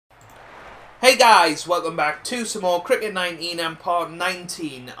Hey guys, welcome back to some more Cricket 19 and part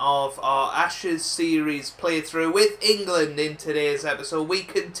 19 of our Ashes series playthrough with England. In today's episode we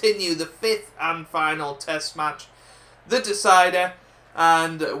continue the fifth and final test match, the decider,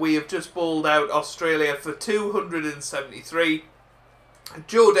 and we have just bowled out Australia for 273.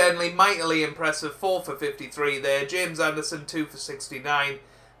 Joe Denley, mightily impressive, 4 for 53 there. James Anderson, 2 for 69.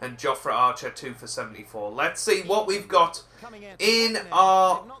 And Jofra Archer, 2 for 74. Let's see what we've got in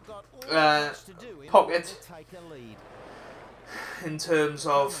our pocket in terms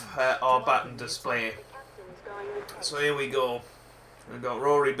of our batting display. So here we go. We've got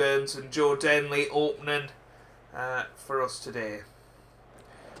Rory Burns and Joe Denley opening for us today.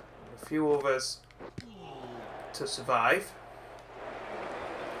 A few overs to survive.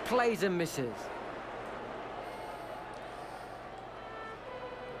 Plays and misses.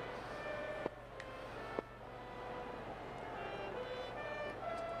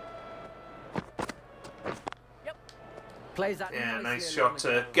 Plays that nice shot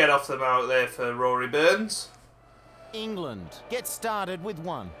to get off the mark there for Rory Burns. England get started with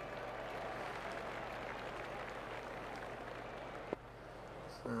one.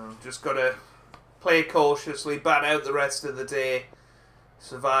 So just got to play cautiously, bat out the rest of the day,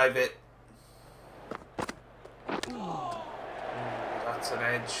 survive it. That's an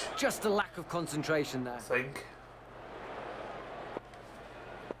edge. Just a lack of concentration there, I think.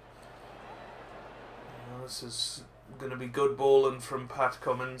 Well, this is going to be good bowling from Pat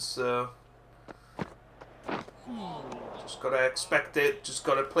Cummins, so just got to expect it, just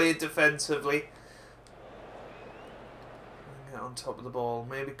got to play it defensively. Get on top of the ball,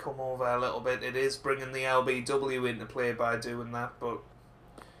 maybe come over a little bit. It is bringing the LBW into play by doing that, but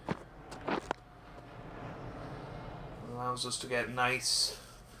allows us to get nicely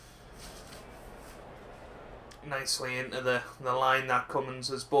into the line that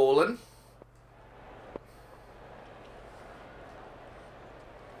Cummins is bowling.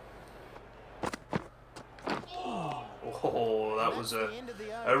 Oh, that was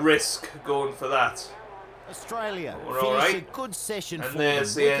a risk going for that. Australia finished a good session, and for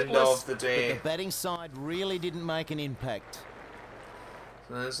there's them. the end of the day. But the batting side really didn't make an impact.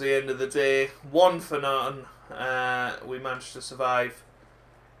 So there's the end of the day. 1 for nothing. We managed to survive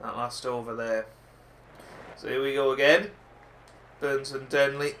that last over there. So here we go again. Burns and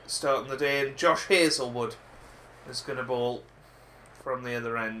Denley starting the day, and Josh Hazlewood is going to bowl from the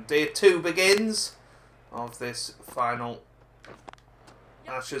other end. Day 2 begins of this final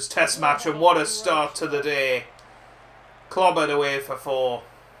Ashes test match, and what a start to the day. Clobbered away for 4.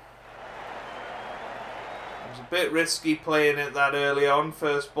 It was a bit risky playing it that early on,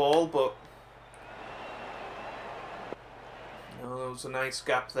 first ball, but there was a nice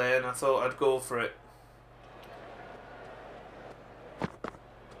gap there and I thought I'd go for it.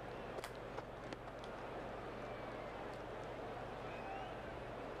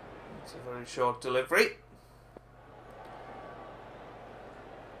 It's a very short delivery.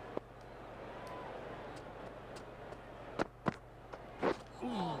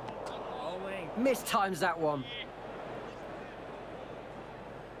 mistimes that one.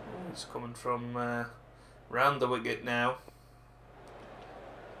 It's coming from round the wicket now.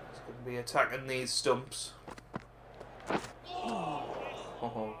 He's going to be attacking these stumps.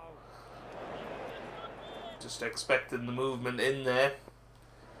 Oh. Just expecting the movement in there.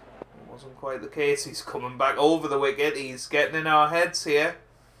 It wasn't quite the case. He's coming back over the wicket. He's getting in our heads here.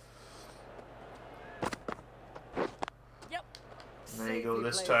 Yep. There you go.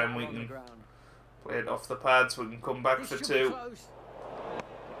 This time we can play it off the pads. We can come back for 2.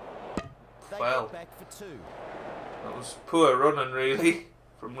 Well, that was poor running really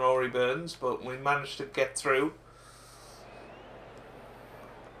from Rory Burns, but we managed to get through.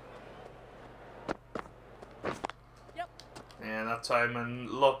 Yep. Yeah, that time and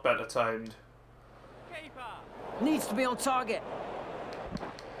a lot better timed. Needs to be on target.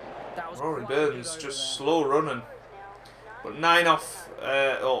 That was Rory Burns just slow running, but 9 off,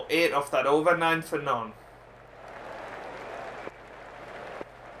 or 8 off that over, 9 for none.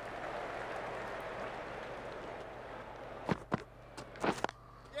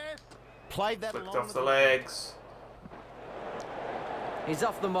 Played that Flicked off the legs. He's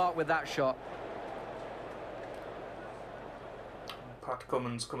off the mark with that shot. Pat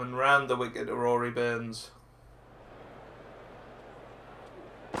Cummins coming round the wicket to Rory Burns.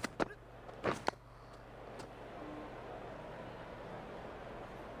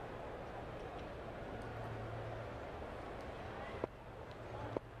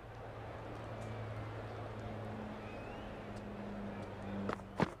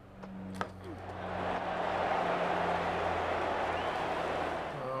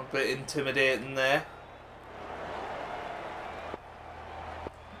 bit intimidating there.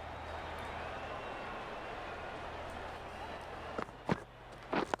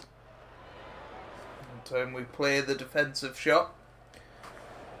 Time we play the defensive shot.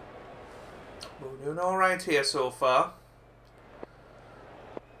 We're doing alright here so far.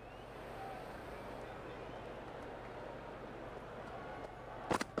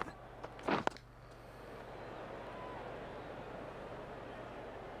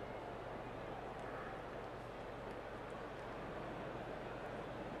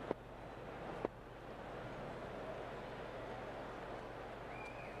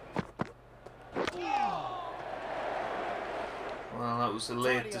 Well, that was a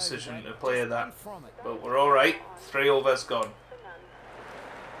late decision to play that, but we're alright. 3 overs gone.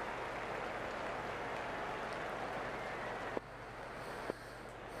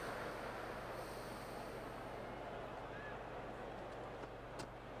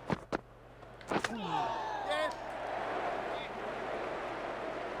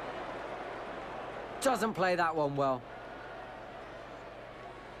 Doesn't play that one well.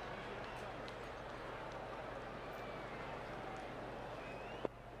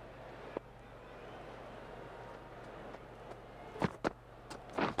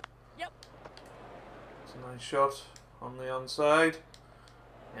 Nice shot on the onside.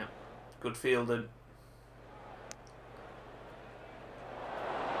 Yeah, good fielding.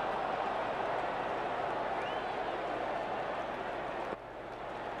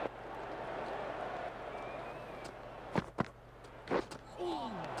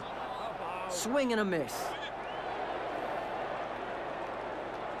 Swing and a miss.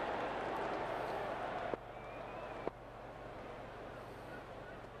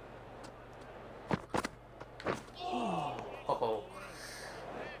 Oh,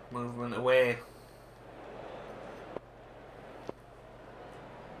 movement away.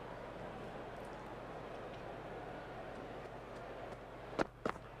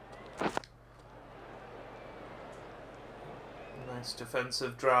 Nice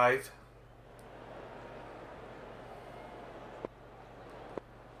defensive drive.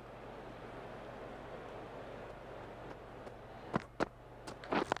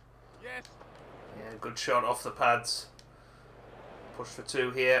 Yeah, good shot off the pads. Push for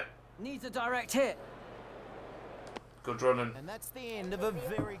 2 here. Needs a direct hit. Good running. And that's the end of a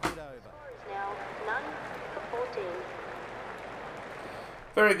very good over. Now, none for 14.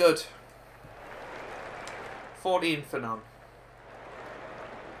 Very good. 14 for none.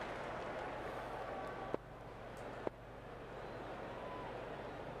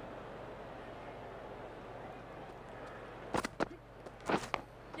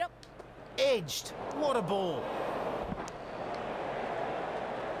 Yep. Edged. What a ball.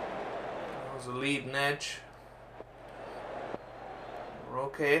 That was a leading edge. We're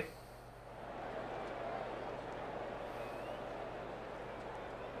okay.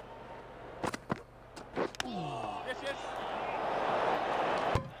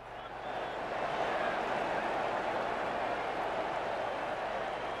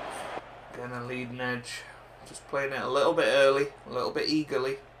 Again, a leading edge. Just playing it a little bit early, a little bit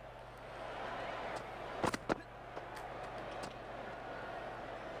eagerly.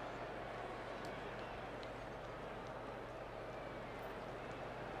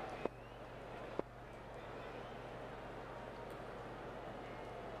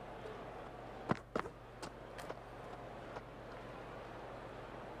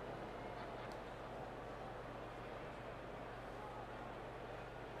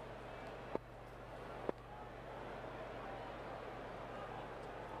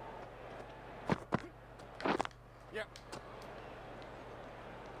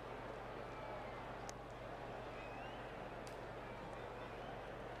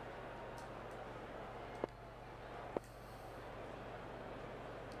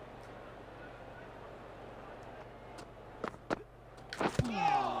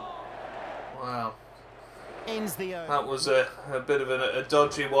 Wow. Ends the over. That was a bit of a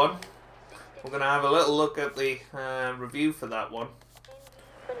dodgy one. We're going to have a little look at the review for that one.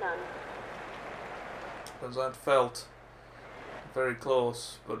 For none. Because that felt very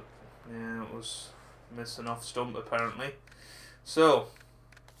close, but yeah, it was missing off stump apparently. So,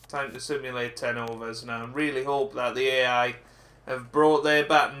 time to simulate 10 overs now. And really hope that the AI have brought their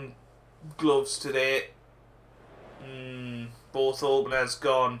batting gloves today. Both openers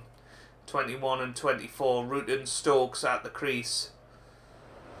gone. 21 and 24. Root and Stokes at the crease.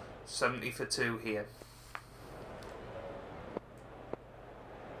 70 for 2 here.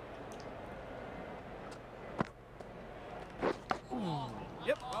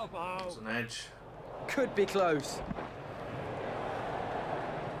 Yep. There's an edge. Could be close.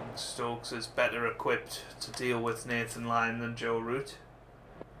 Stokes is better equipped to deal with Nathan Lyon than Joe Root.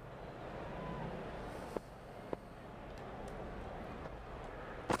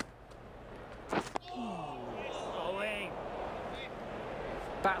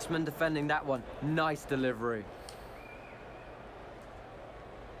 Batsman defending that one. Nice delivery.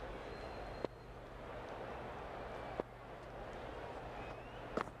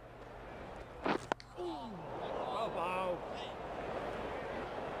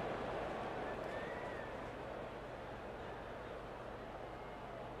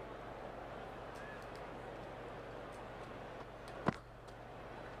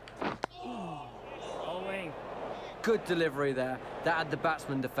 Good delivery there. That had the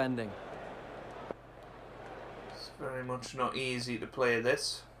batsman defending. It's very much not easy to play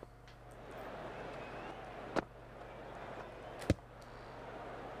this.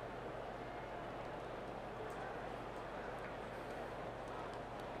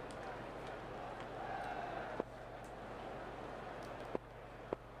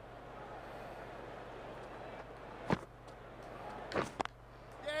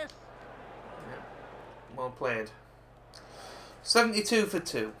 Yes. Well played. 72 for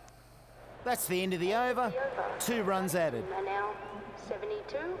 2. That's the end of the over. 2 runs added. And now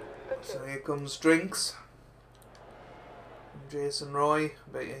 72 for 2. So here comes drinks. Jason Roy.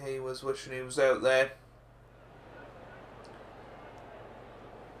 Bet you he was wishing he was out there.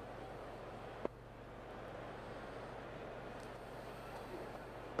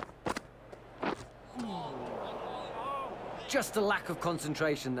 Just a lack of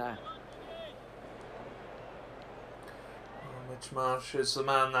concentration there. Mitch Marsh is the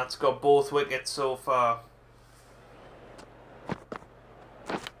man that's got both wickets so far.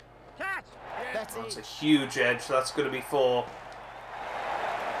 That's a huge edge. That's going to be 4.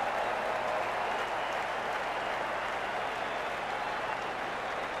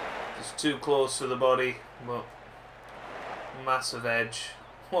 Just too close to the body, but massive edge.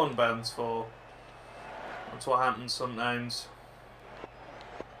 1 bounce 4. That's what happens sometimes.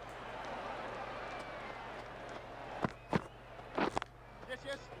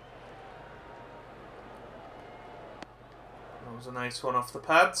 That was a nice one off the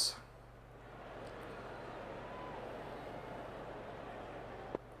pads.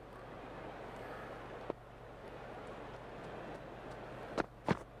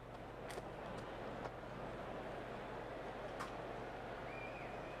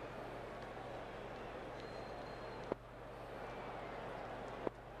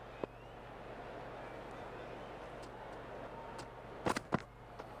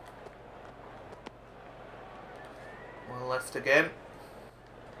 Well left again.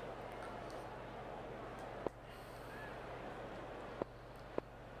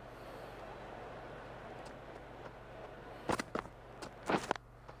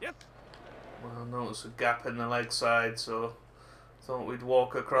 Well, notice a gap in the leg side, so thought we'd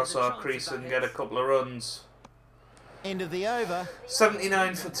walk across our crease and get a couple of runs. End of the over.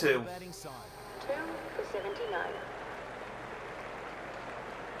 79 for 2. Batting side. 2 for 79.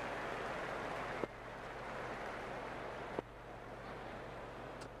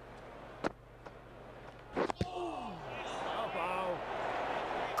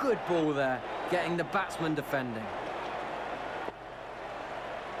 Good ball there, getting the batsman defending.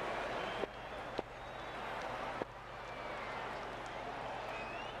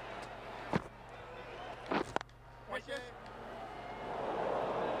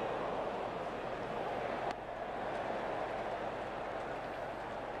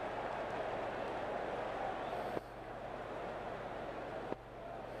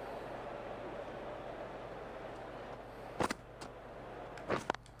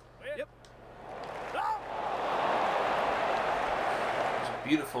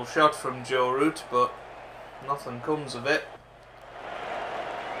 Beautiful shot from Joe Root, but nothing comes of it.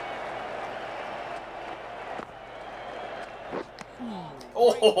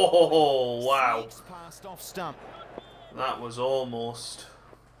 Oh, wow. Passed off stump. That was almost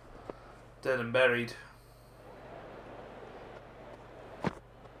dead and buried.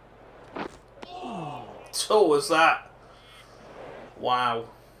 So was that. Wow.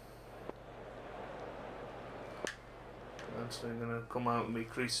 Actually going to come out and be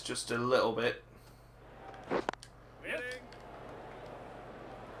creased just a little bit.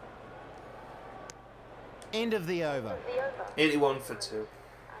 End of the over. 81 for 2. And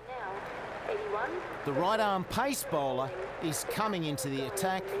now 81. The right arm pace bowler is coming into the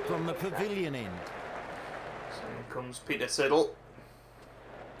attack from the pavilion end. So here comes Peter Siddle.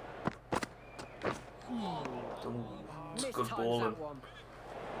 It's good Mistimes bowling. that one.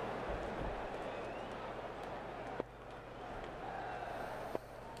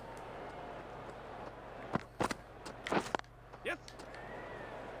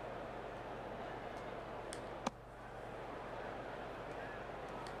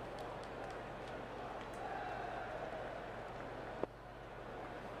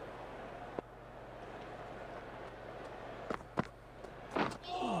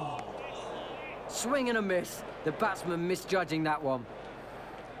 Swing and a miss. The batsman misjudging that one.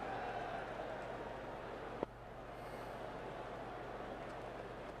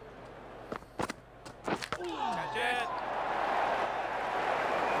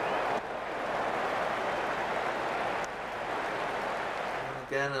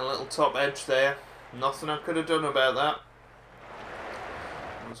 Again, a little top edge there. Nothing I could have done about that.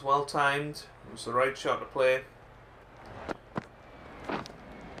 It was well timed. It was the right shot to play.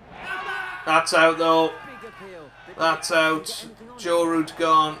 That's out though. That's out. Joe Root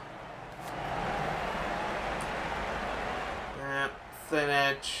gone. Yeah, thin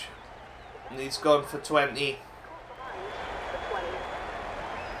edge. And he's gone for 20.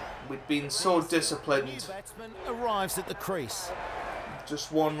 We've been so disciplined. The batsman arrives at the crease.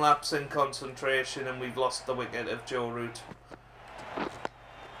 Just one lapse in concentration and we've lost the wicket of Joe Root.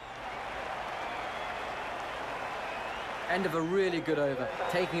 End of a really good over,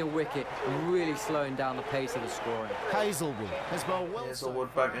 taking a wicket and really slowing down the pace of the scoring. Hazelwood has bowled well.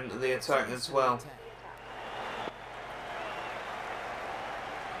 Hazelwood back into the attack as well.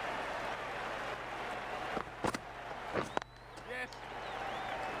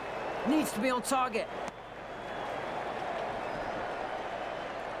 Needs to be on target.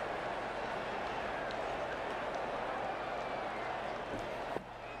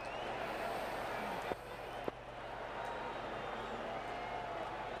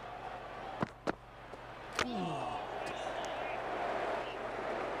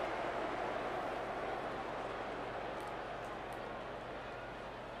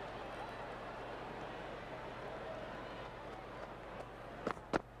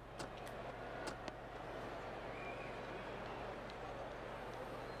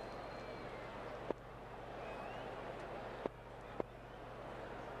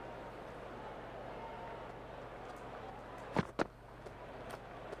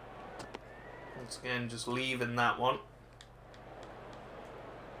 Once again, just leaving that one.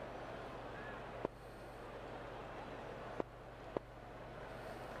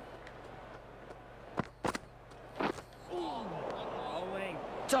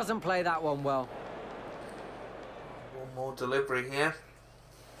 Doesn't play that one well. One more delivery here.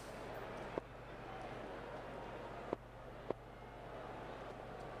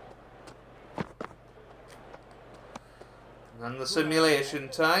 And the simulation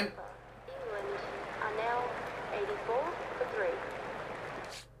time. England are now 84 for 3.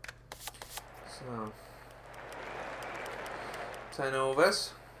 So 10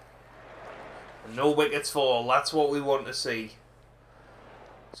 overs. And no wickets fall. That's what we want to see.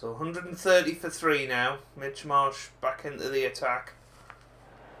 So 130 for 3 now. Mitch Marsh back into the attack.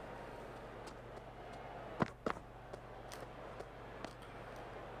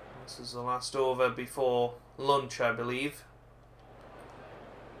 This is the last over before lunch, I believe.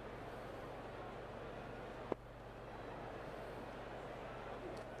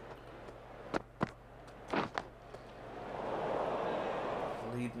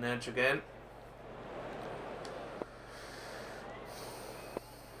 Leading edge again.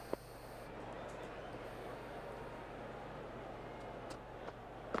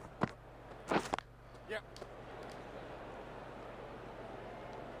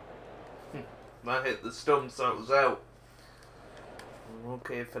 That hit the stumps, that was out. We're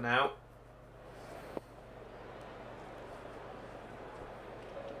okay for now.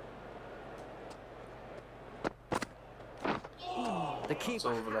 The keeper It's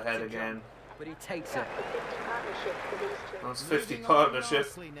over the head again. but he takes it. That's 50 Moving on partnership.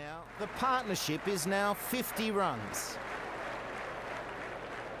 nicely now. The partnership is now 50 runs.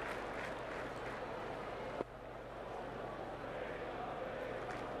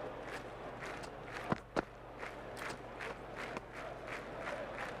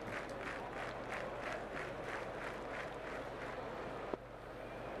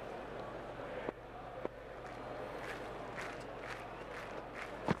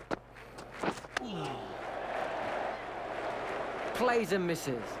 Plays and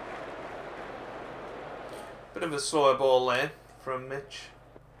misses. Bit of a slower ball there from Mitch.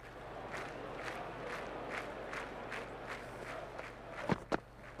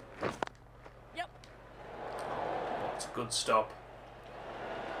 Yep. It's a good stop.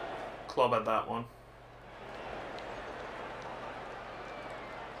 Clobbered that one.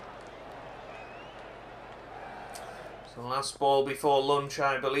 So last ball before lunch,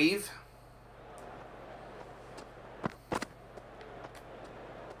 I believe.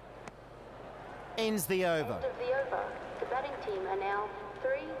 Ends the over. End of the over. The batting team are now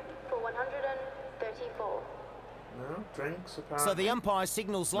 3 for 134. No drinks apparently. So the umpire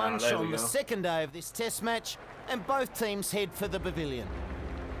signals lunch there we on the go. second day of this test match, and both teams head for the pavilion.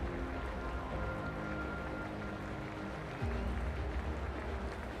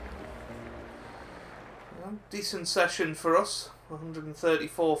 decent session for us.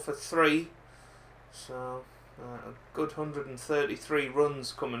 134 for 3. So a good 133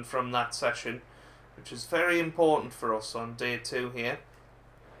 runs coming from that session, which is very important for us on day 2 here.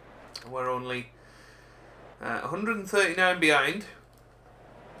 We're only 139 behind.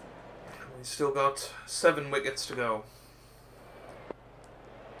 We've still got 7 wickets to go.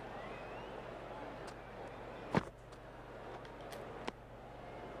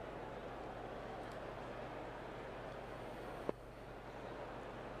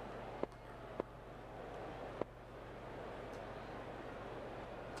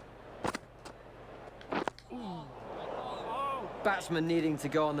 Batsman needing to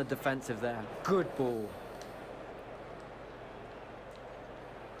go on the defensive there. Good ball.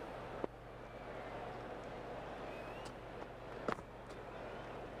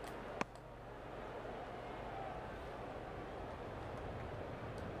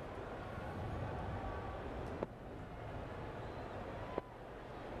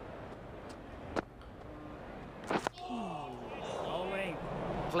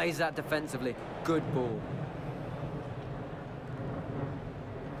 Plays that defensively. Good ball.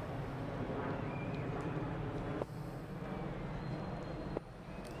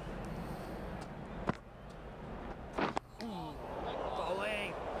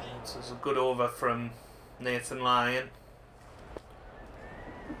 This is a good over from Nathan Lyon.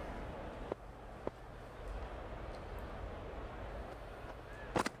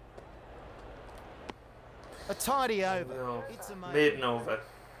 A tidy over. No, It's amazing. maiden over. And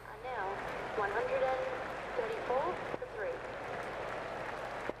now 134 for 3.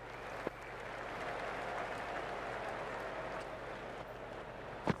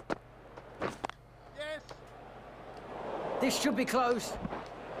 This should be close.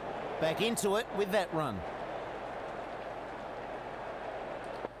 Back into it with that run.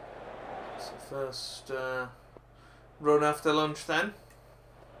 It's the first run after lunch then.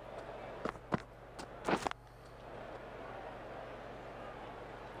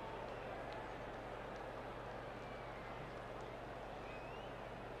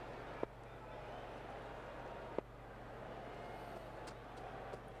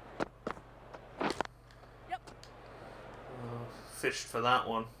 Fished for that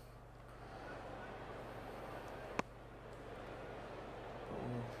one.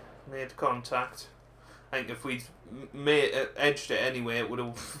 Made contact. I think if we'd edged it anyway, it would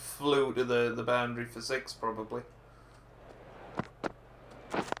have flew to the boundary for 6 probably.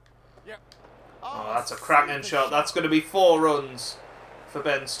 Yep. Oh, that's a cracking shot. That's going to be 4 runs for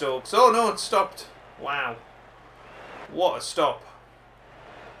Ben Stokes. Oh no, it stopped. Wow. What a stop.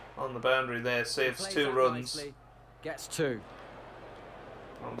 On the boundary there. Saves Plays 2 that runs. nicely. Gets 2.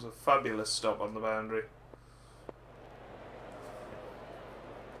 That was a fabulous stop on the boundary.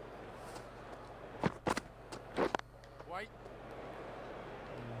 Wait.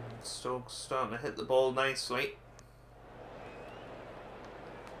 Stokes starting to hit the ball nicely.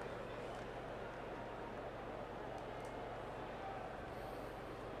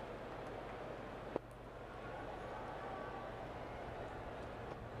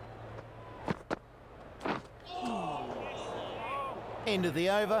 End of the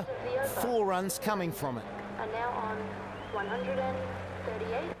over. 4 runs coming from it. And now on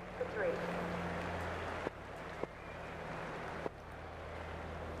 138 for 3.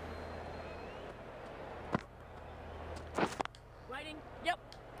 Waiting. Yep.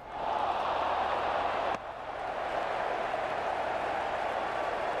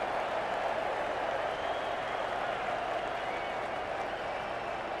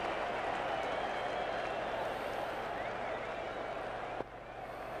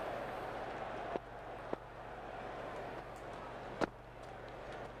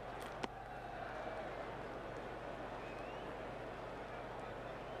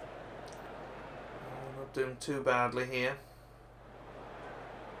 Not doing too badly here.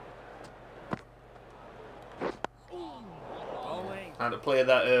 Had to play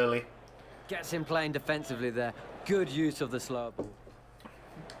that early. Gets him playing defensively there. Good use of the slower ball.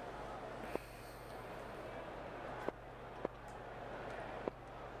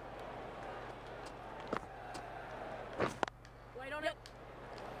 Wait on it.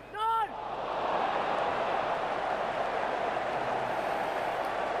 No!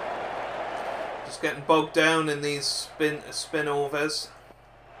 Just getting bogged down in these spin overs.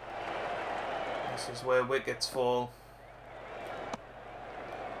 This is where wickets fall.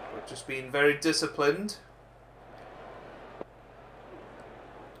 But just being very disciplined.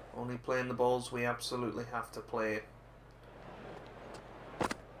 Only playing the balls we absolutely have to play.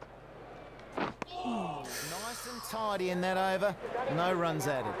 Nice and tidy in that over. No runs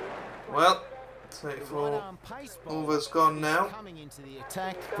added. Well, Right arm pace bowler overs gone now. coming into the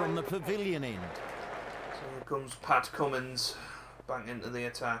attack from the pavilion end. So here comes Pat Cummins back into the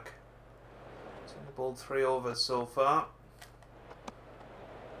attack. So they bowled 3 overs so far.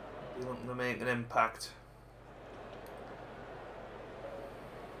 Be looking to make an impact.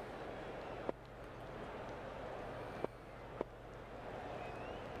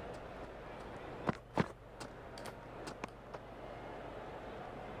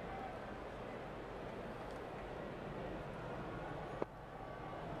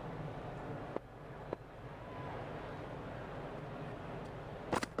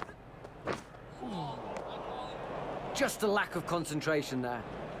 Just a lack of concentration there.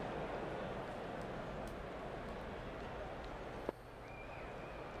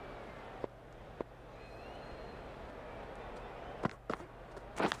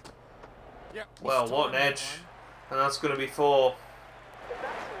 Well, what an edge. And that's going to be 4.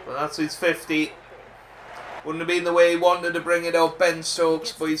 But that's his 50. Wouldn't have been the way he wanted to bring it up, Ben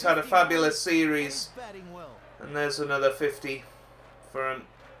Stokes, but he's had a fabulous series. And there's another 50 for him.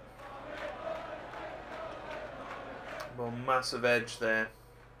 Well, massive edge there.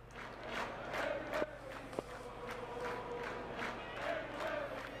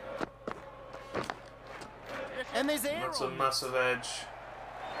 And there's air. That's a massive edge.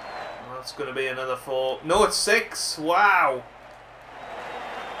 That's going to be another 4. No, it's 6. Wow.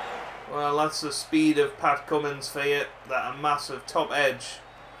 Well, that's the speed of Pat Cummins for you. That a massive top edge.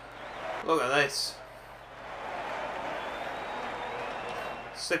 Look at this.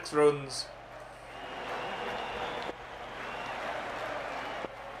 6 runs.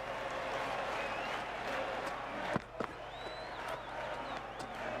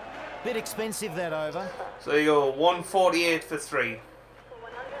 Bit expensive that over. So you go 148 for 3.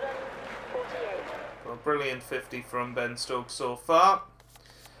 148. Well, brilliant 50 from Ben Stokes so far.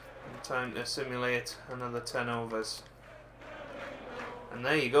 And time to simulate another 10 overs. And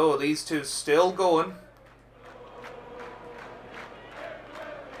there you go, these two still going.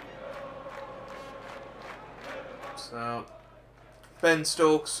 So, Ben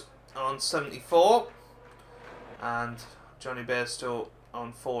Stokes on 74 and Johnny Bairstow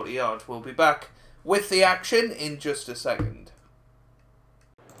on 40 odd. We'll be back with the action in just a second.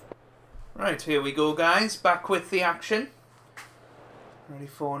 Right, here we go, guys. Back with the action. Ready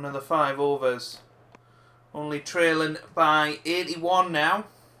for another 5 overs. Only trailing by 81 now.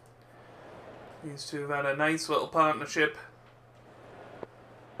 These two have had a nice little partnership.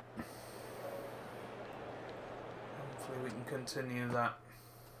 Hopefully we can continue that.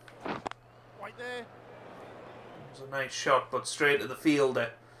 Right there. It was a nice shot, but straight to the fielder,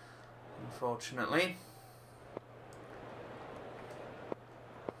 unfortunately.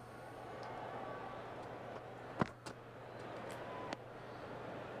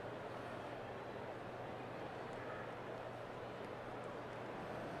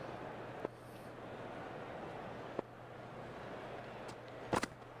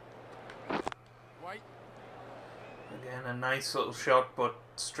 Wait. Again, a nice little shot, but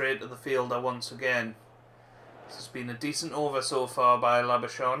straight to the fielder once again. This has been a decent over so far by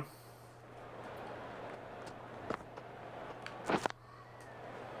Labashon.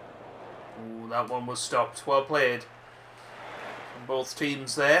 Ooh, that one was stopped. Well played from both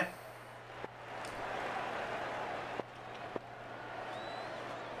teams there.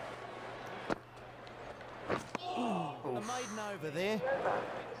 A maiden over there.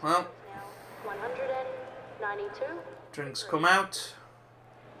 Well, 192. drinks come out.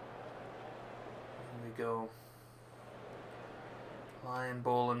 Here we go. Lion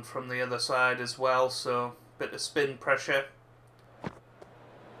bowling from the other side as well, so bit of spin pressure.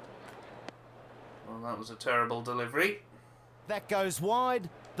 Well, that was a terrible delivery. That goes wide.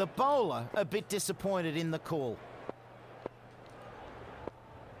 The bowler a bit disappointed in the call.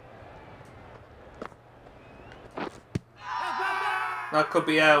 That could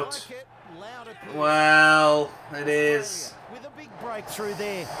be out. Like it. Loud appeal. Well, it is. With a big breakthrough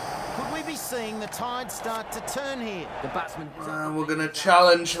there. Could we be seeing the tide start to turn here? The batsman. We're going to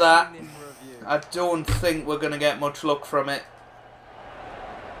challenge that. I don't think we're going to get much luck from it.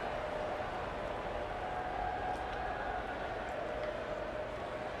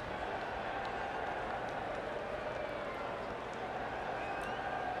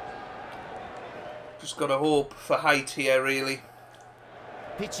 Just got to hope for height here, really.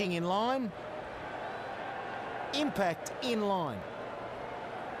 Pitching in line. Impact in line.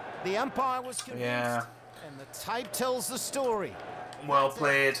 The umpire was convinced. Yeah. And the tape tells the story. Well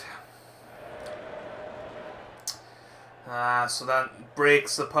played. So that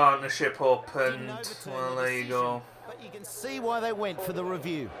breaks the partnership up, and well, there you go. But you can see why they went for the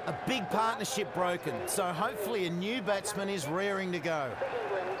review. A big partnership broken, so hopefully a new batsman is rearing to go. For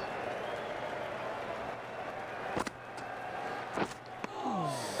England.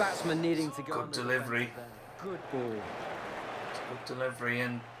 Batsman needing to go. Good delivery. Good ball. Good delivery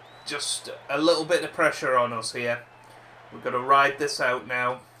and just a little bit of pressure on us here. We've got to ride this out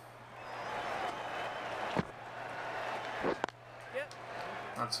now.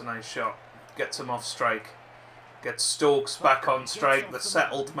 That's a nice shot. Gets him off strike. Gets Stokes back on strike, the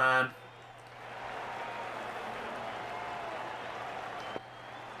settled man.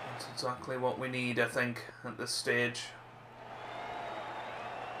 That's exactly what we need, I think, at this stage.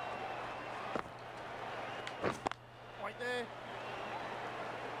 Right there.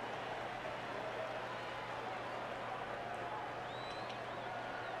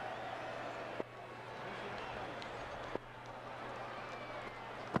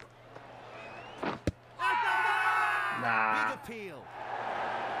 Nah. Big appeal.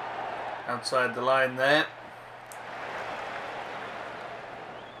 Outside the line there.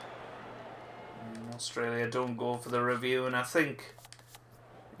 Australia don't go for the review, and I think,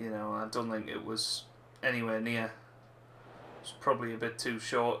 you know, I don't think it was anywhere near. It's probably a bit too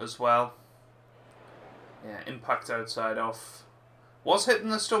short as well. Yeah, impact outside off. Was hitting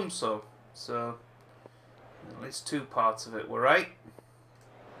the stumps though, so at least two parts of it were right.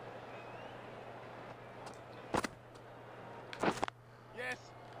 Yes.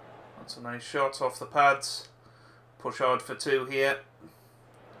 That's a nice shot off the pads. Push hard for two here.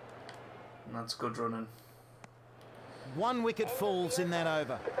 And that's good running. One wicket falls in that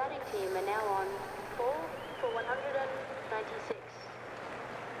over. The batting team are now on 4 for 196.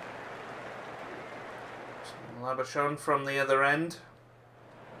 Labashon from the other end.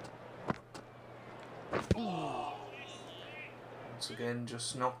 Once again,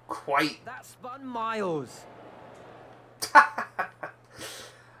 just not quite. That spun miles.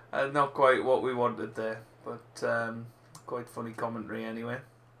 Not quite what we wanted there, but quite funny commentary anyway.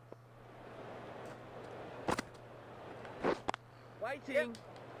 Waiting.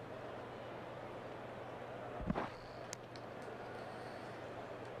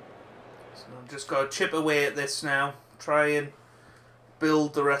 So I've just got to chip away at this now. Try and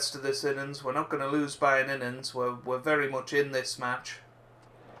build the rest of this innings. We're not going to lose by an innings. We're very much in this match.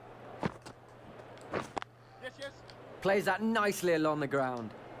 Yes, yes. Plays that nicely along the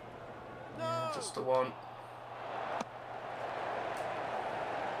ground. Yeah, just the one.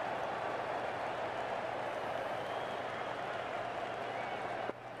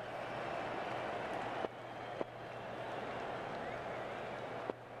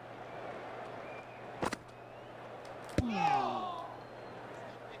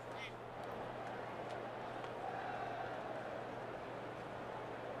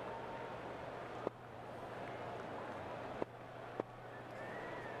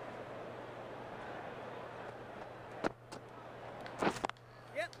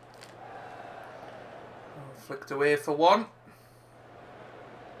 Flicked away for one.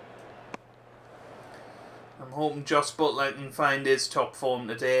 I'm hoping Joss Butler can find his top form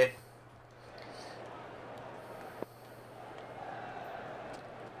today.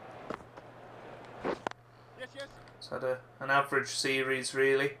 Yes, yes. It's had an average series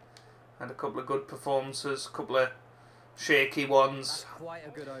really. Had a couple of good performances, a couple of shaky ones. Quite a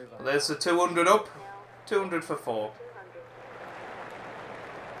good over. Well, there's the 200 up. 200 for 4. 200.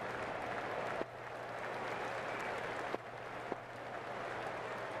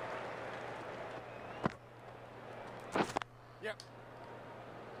 Yep.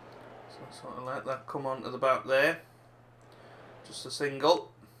 So sort of let that come onto the back there. Just a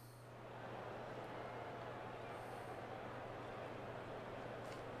single.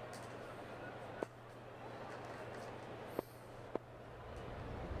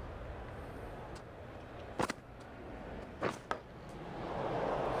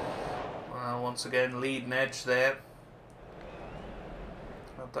 Well, once again, leading edge there.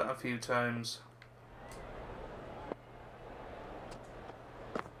 Had that a few times.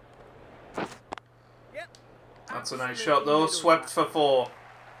 That's a nice shot though, swept for 4.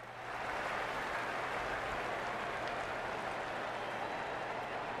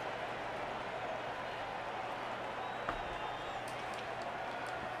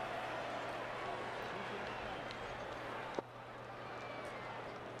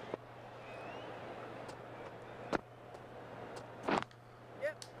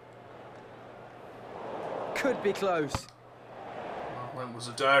 Could be close. Well, it was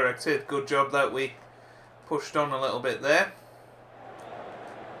a direct hit. Good job that we pushed on a little bit there.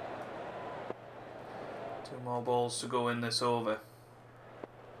 2 more balls to go in this over.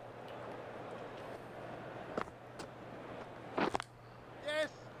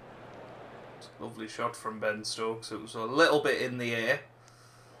 Lovely shot from Ben Stokes. It was a little bit in the air.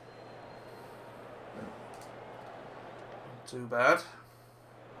 Not too bad.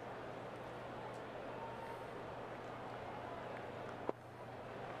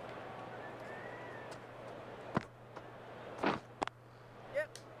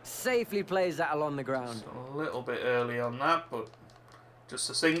 Safely plays that along the ground. So a little bit early on that, but just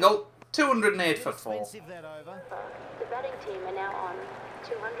a single. 208 for 4. Expensive that over. The batting team are now on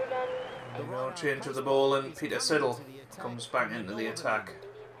 208. No change of the ball, and Peter Siddle comes back into the attack.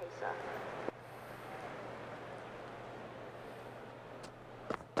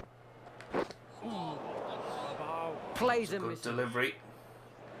 Plays him. Good delivery.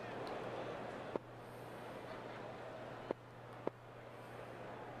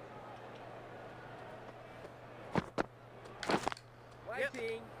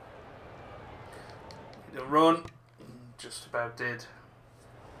 The run just about did.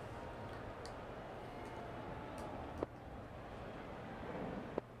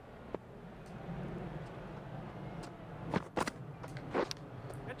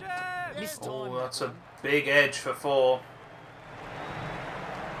 Oh, that's a big edge for 4.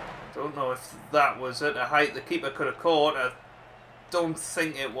 Don't know if that was at a height the keeper could have caught. I don't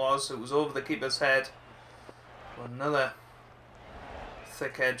think it was. It was over the keeper's head. Another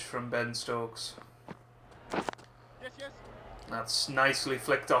thick edge from Ben Stokes. That's nicely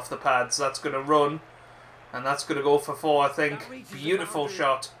flicked off the pads. That's going to run. And that's going to go for 4, I think. Beautiful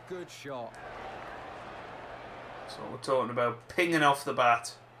shot. Good shot. So we're talking about pinging off the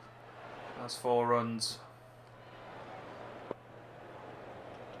bat. That's 4 runs.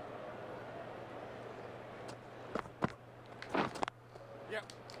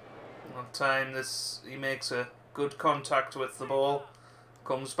 That time he makes a good contact with the ball.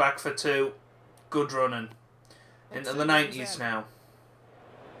 Comes back for 2. Good running. Into the 90s now.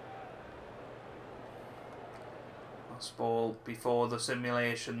 Last ball before the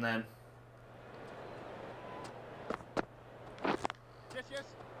simulation then.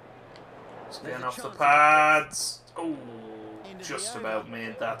 It's getting off the pads. Oh, just about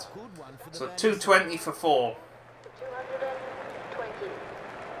made that. So 220 for 4. 220.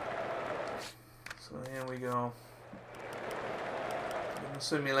 So here we go. Gonna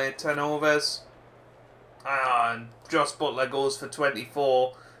simulate 10 overs. And Josh Butler goes for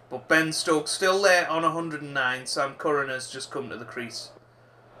 24. But Ben Stokes still there on 109. Sam Curran has just come to the crease.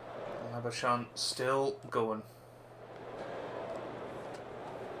 Labuschagne still going.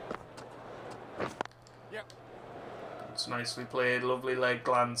 It's nicely played. Lovely leg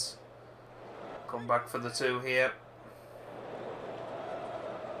glance. Come back for the 2 here.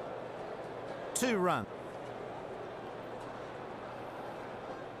 2 runs.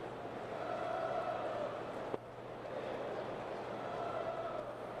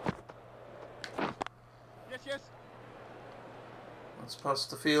 That's past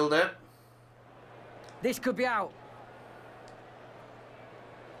the fielder. This could be out.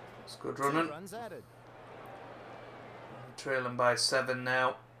 It's good running. 2 runs added. Trailing by 7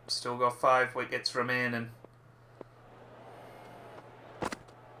 now. Still got 5 wickets remaining.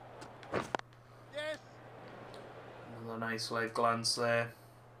 Another nice leg glance there.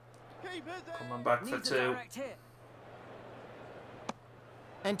 Coming back for 2.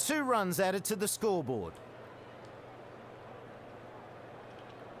 And 2 runs added to the scoreboard.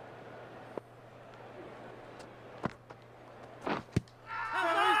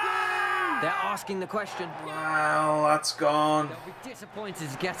 They're asking the question. Wow, that's gone. They'll be disappointed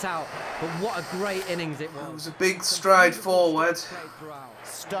to get out, but what a great innings it was. It was a big stride forward.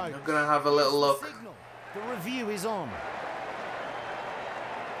 Stokes. I'm going to have a little look. Signal. The review is on.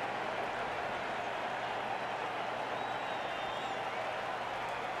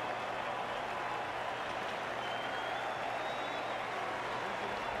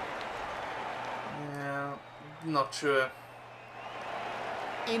 Yeah, not sure.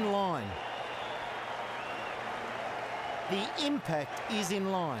 In line. The impact is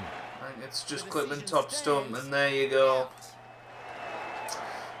in line. I think it's just clipping top stump, and there you go.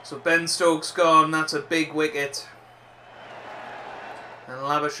 So Ben Stokes gone, that's a big wicket. And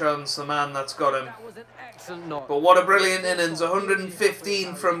Labuschagne's the man that's got him. That was an excellent knock. But what a brilliant innings,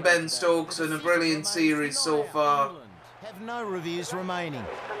 115 from Ben Stokes and a brilliant series so far. Have no reviews remaining.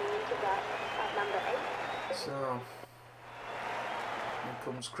 Coming into bat at number 8. So, here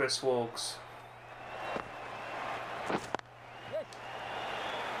comes Chris Wokes.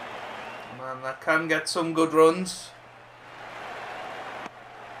 Man, that can get some good runs.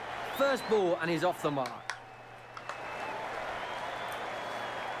 First ball and he's off the mark.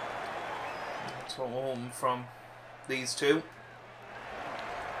 That's what we're hoping from these two.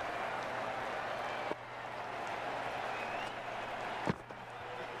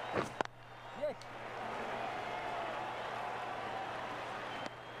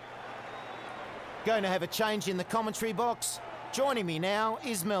 Going to have a change in the commentary box. Joining me now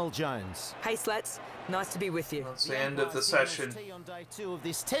is Mel Jones. Hey Slats, nice to be with you. That's the end of the session. On day 2 of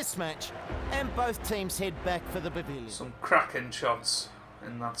this test match, and both teams head back for the pavilion. Some cracking shots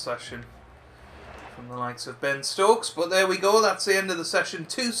in that session from the likes of Ben Stokes. But there we go, that's the end of the session.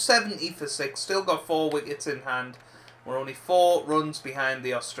 270 for 6, still got 4 wickets in hand. We're only 4 runs behind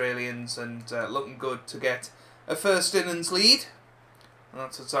the Australians and looking good to get a first innings lead. And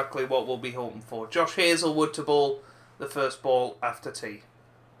that's exactly what we'll be hoping for. Josh Hazlewood to bowl the first ball after tea.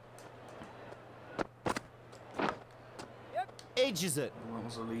 Edges it. That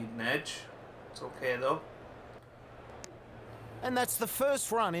was a leading edge. It's okay though. And that's the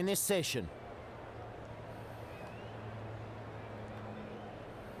first run in this session.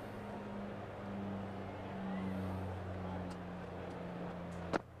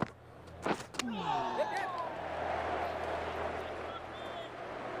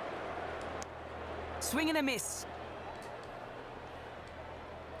 Swing and a miss.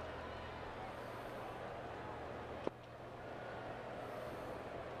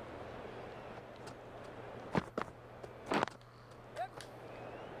 That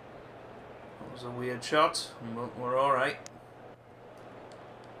was a weird shot, but we're alright.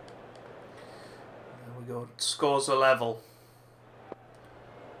 There we go, scores a level.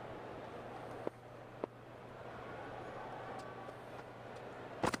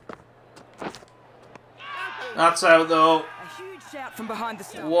 That's out though. A huge shout from behind the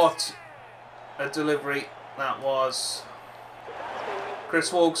stumps. What a delivery that was.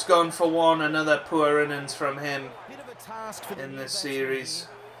 Chris Woakes gone for 1, another poor innings from him Bit of a task for in the this new batsman series. here,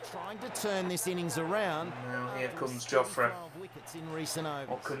 trying to turn this innings around. Now here comes Still Jofra. 12 wickets in recent overs.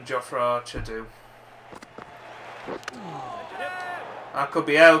 What can Jofra Archer do? That could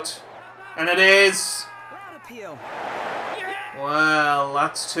be out. And it is. Loud appeal. Well,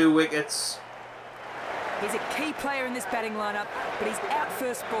 that's 2 wickets. He's a key player in this batting lineup, but he's out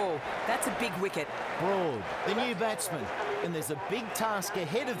first ball. That's a big wicket. Broad, the new batsman, and there's a big task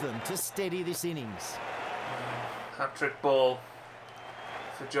ahead of them to steady this innings. Hat-trick ball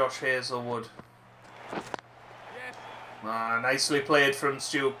for Josh Hazlewood. Ah, nicely played from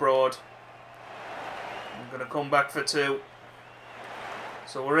Stuart Broad. I'm going to come back for 2.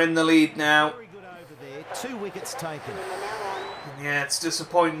 So we're in the lead now. Very good over there, 2 wickets taken. Yeah, it's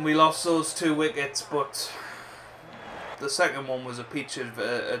disappointing we lost those 2 wickets, but the second one was a peach of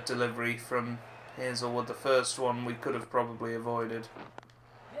a delivery from Hazlewood. The first one we could have probably avoided.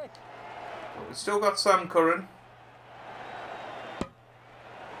 But we still got Sam Curran.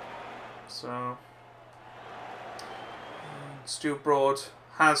 So Stuart Broad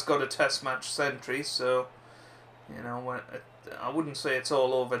has got a test match century, so you know, I wouldn't say it's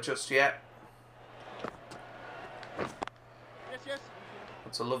all over just yet.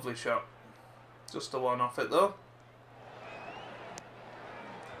 It's a lovely shot. Just the one off it though.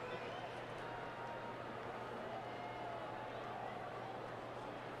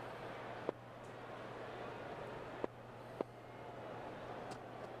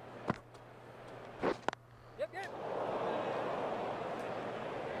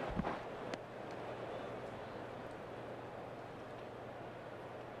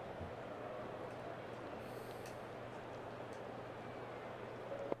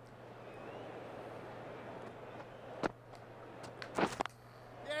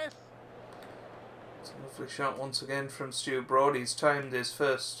 Lovely shot once again from Stuart Broad. He's timed his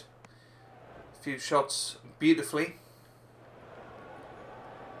first few shots beautifully.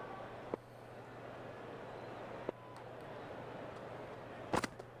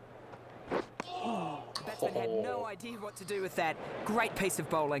 The batsman had no idea what to do with that. Great piece of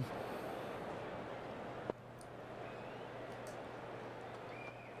bowling.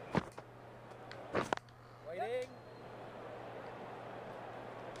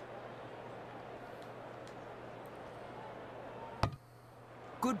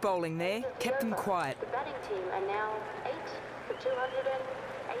 Good bowling there, kept them quiet. The batting team are now 8 for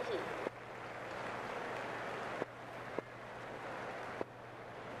 280.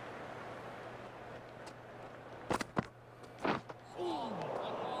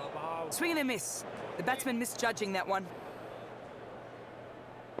 Swing and a miss. The batsman misjudging that one.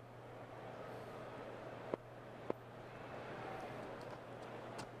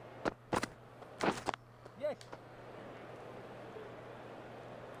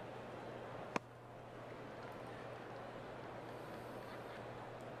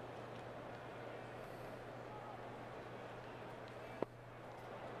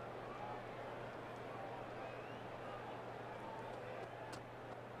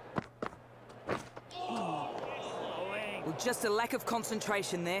 Well, just a lack of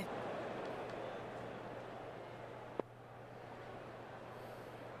concentration there.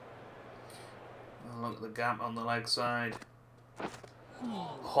 gap on the leg side.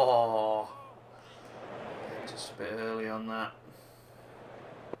 Oh, just a bit early on that.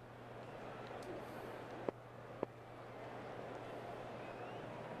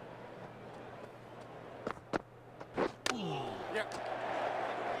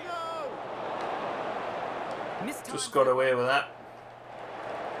 Just got away with that.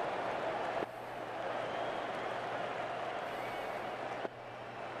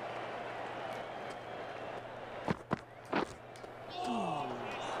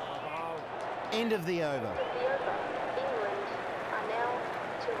 End of the over. England are now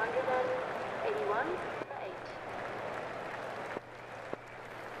 281 for 8.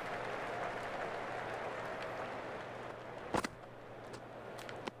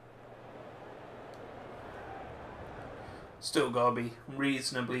 Still gotta be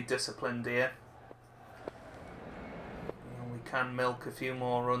reasonably disciplined here. We can milk a few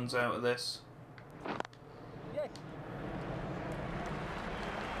more runs out of this. Nice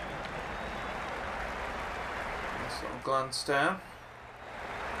little glance down.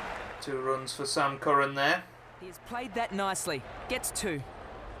 2 runs for Sam Curran there. He has played that nicely. Gets 2.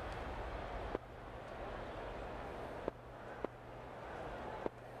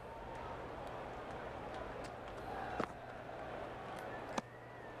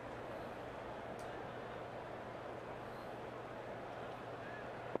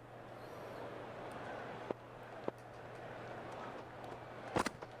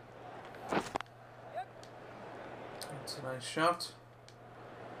 That's a nice shot.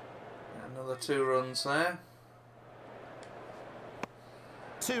 Another 2 runs there.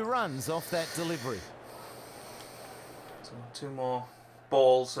 2 runs off that delivery. So 2 more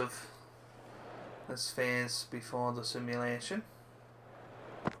balls of this phase before the simulation.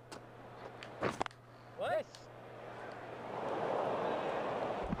 What?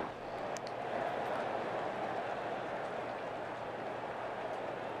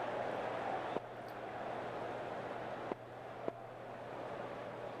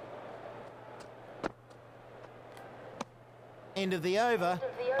 End of the over.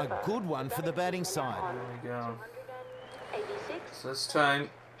 A good one for the batting side. There we go. 286. So this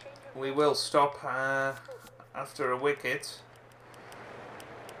time we will stop after a wicket.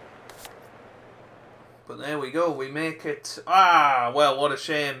 But there we go, we make it. Ah, well, what a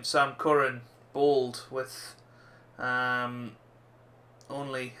shame. Sam Curran bowled with only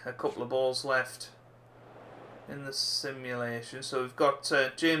a couple of balls left in the simulation. So we've got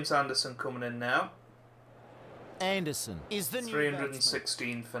James Anderson coming in now. Anderson is the new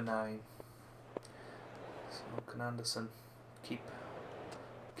 316 for 9. So can Anderson keep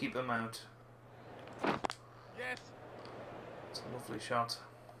him out? Yes. It's a lovely shot.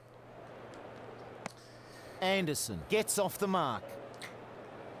 Anderson gets off the mark.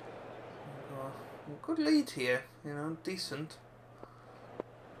 Good lead here, you know, decent.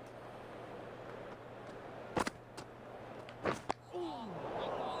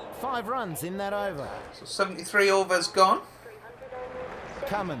 Five runs in that over. So 73 overs gone.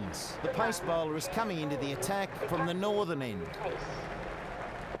 Cummins, the pace bowler, is coming into the attack from the northern end.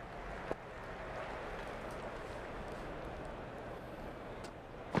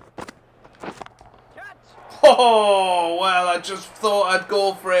 Oh, well, I just thought I'd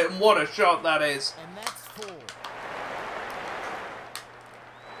go for it, and what a shot that is. And that's 4.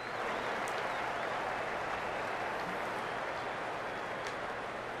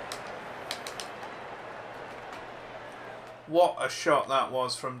 What a shot that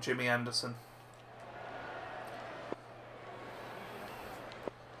was from Jimmy Anderson.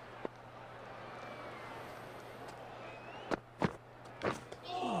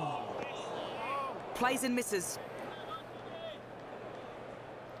 Plays and misses.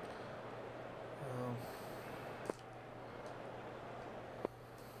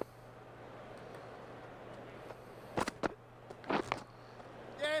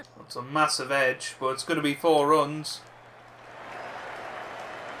 That's a massive edge, but it's going to be 4 runs.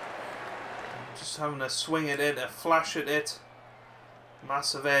 Just having a swing at it, a flash at it.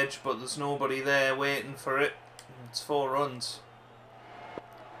 Massive edge, but there's nobody there waiting for it. It's 4 runs.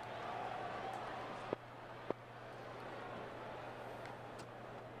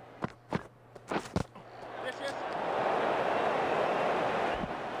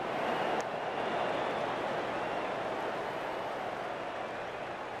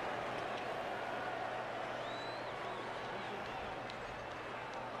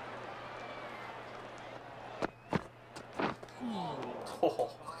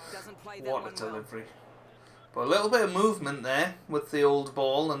 Oh, what a delivery. But a little bit of movement there with the old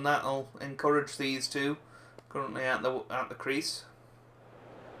ball, and that'll encourage these two currently at the crease.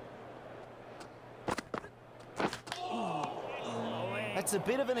 That's a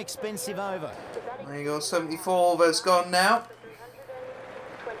bit of an expensive over. There you go, 74 overs gone now.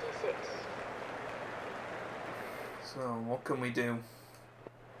 326. So, what can we do?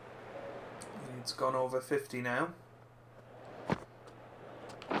 It's gone over 50 now.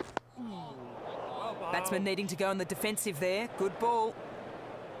 Batsman needing to go on the defensive there. Good ball.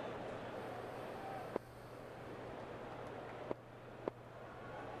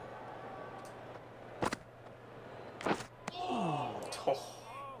 Oh,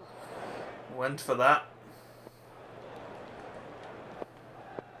 went for that.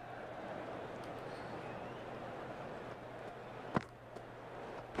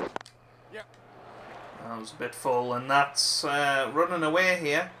 That was a bit full, and that's running away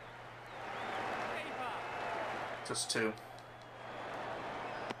here. Just 2.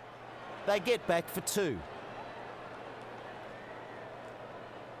 They get back for 2.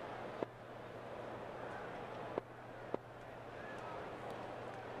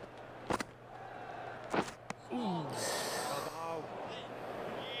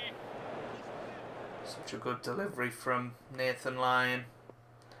 Such a good delivery from Nathan Lyon.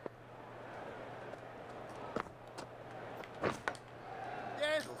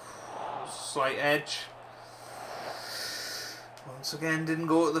 Slight edge. Once again, didn't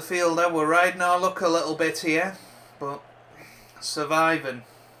go to the fielder. We're riding our luck a little bit here, but surviving.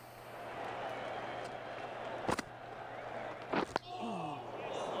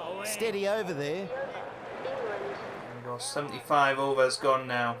 Steady over there. England. There we go, 75 overs gone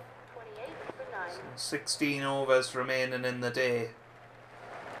now. 28 for 9. 16 overs remaining in the day.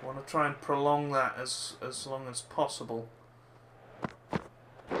 I want to try and prolong that as long as possible.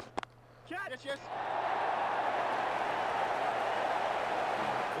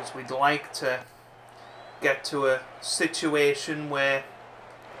 Because we'd like to get to a situation where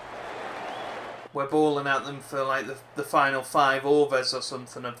we're bowling at them for like the final 5 overs or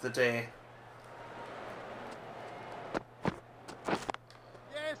something of the day.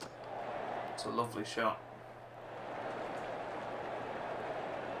 It's a lovely shot.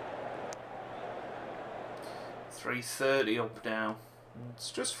 .330 up now.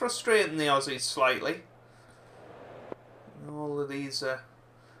 It's just frustrating the Aussies slightly. All of these are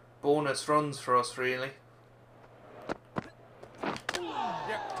bonus runs for us, really.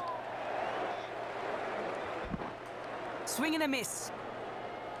 Swing and a miss.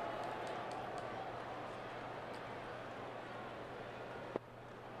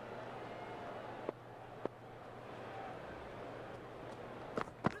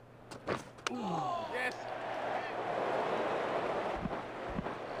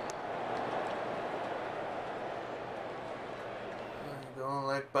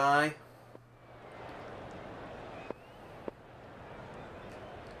 Leg by.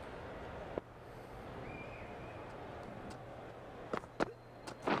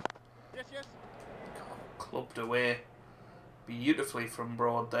 Clubbed away beautifully from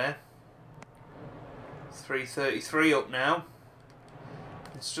Broad there. 333 up now.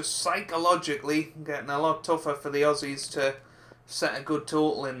 It's just psychologically getting a lot tougher for the Aussies to set a good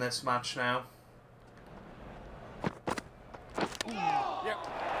total in this match now.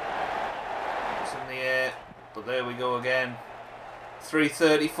 It's in the air, but there we go again.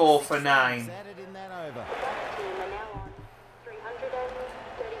 334 for 9. Added in that over. The Black team are now on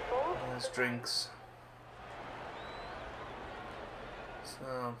 334. There's drinks.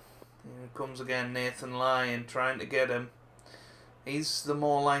 So, here comes again Nathan Lyon trying to get him. He's the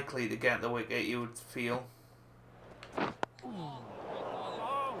more likely to get the wicket, you would feel.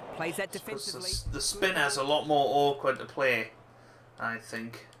 Plays that defensively. The spinner's a lot more awkward to play, I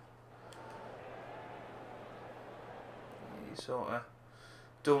think. You sort of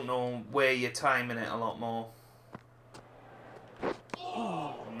don't know where you're timing it a lot more.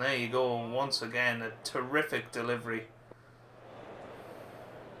 And there you go, once again, a terrific delivery.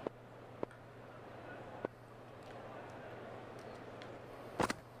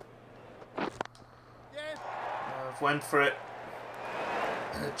 Went for it.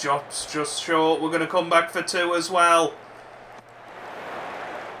 The job's just short. We're going to come back for 2 as well.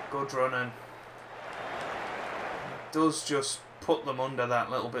 Good running. It does just put them under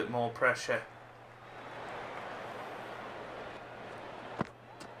that little bit more pressure.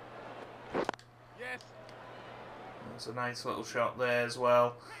 There's a nice little shot there as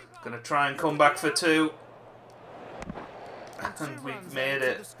well. Going to try and come back for 2. And we've made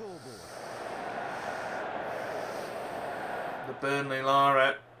it. The Burnley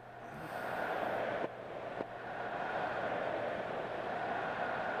Lara.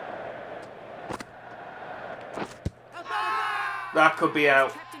 That could be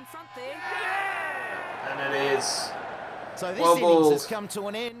out. Kept in front there. And it is. So this Well innings bowled. has come to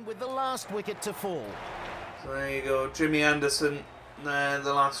an end with the last wicket to fall. So there you go, Jimmy Anderson, the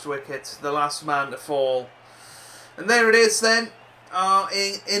last wicket, the last man to fall. And there it is then, our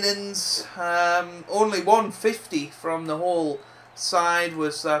innings. Only 150 from the whole side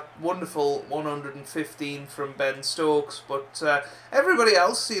was that wonderful 115 from Ben Stokes. But everybody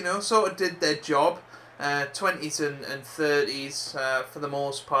else, you know, sort of did their job. 20s and 30s for the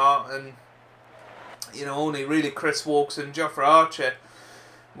most part. And, you know, only really Chris Wokes and Jofra Archer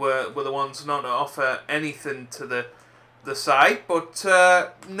were the ones not to offer anything to the side. But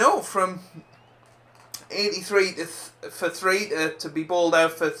no, from 83 for 3 to be bowled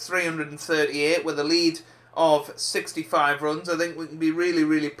out for 338 with a lead of 65 runs. I think we can be really,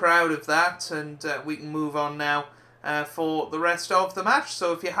 really proud of that, and we can move on now for the rest of the match.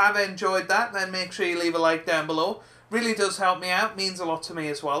 So if you have enjoyed that, then make sure you leave a like down below. Really does help me out, means a lot to me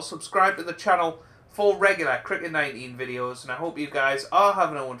as well. Subscribe to the channel for regular Cricket 19 videos, and I hope you guys are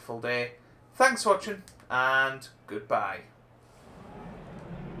having a wonderful day. Thanks for watching, and goodbye.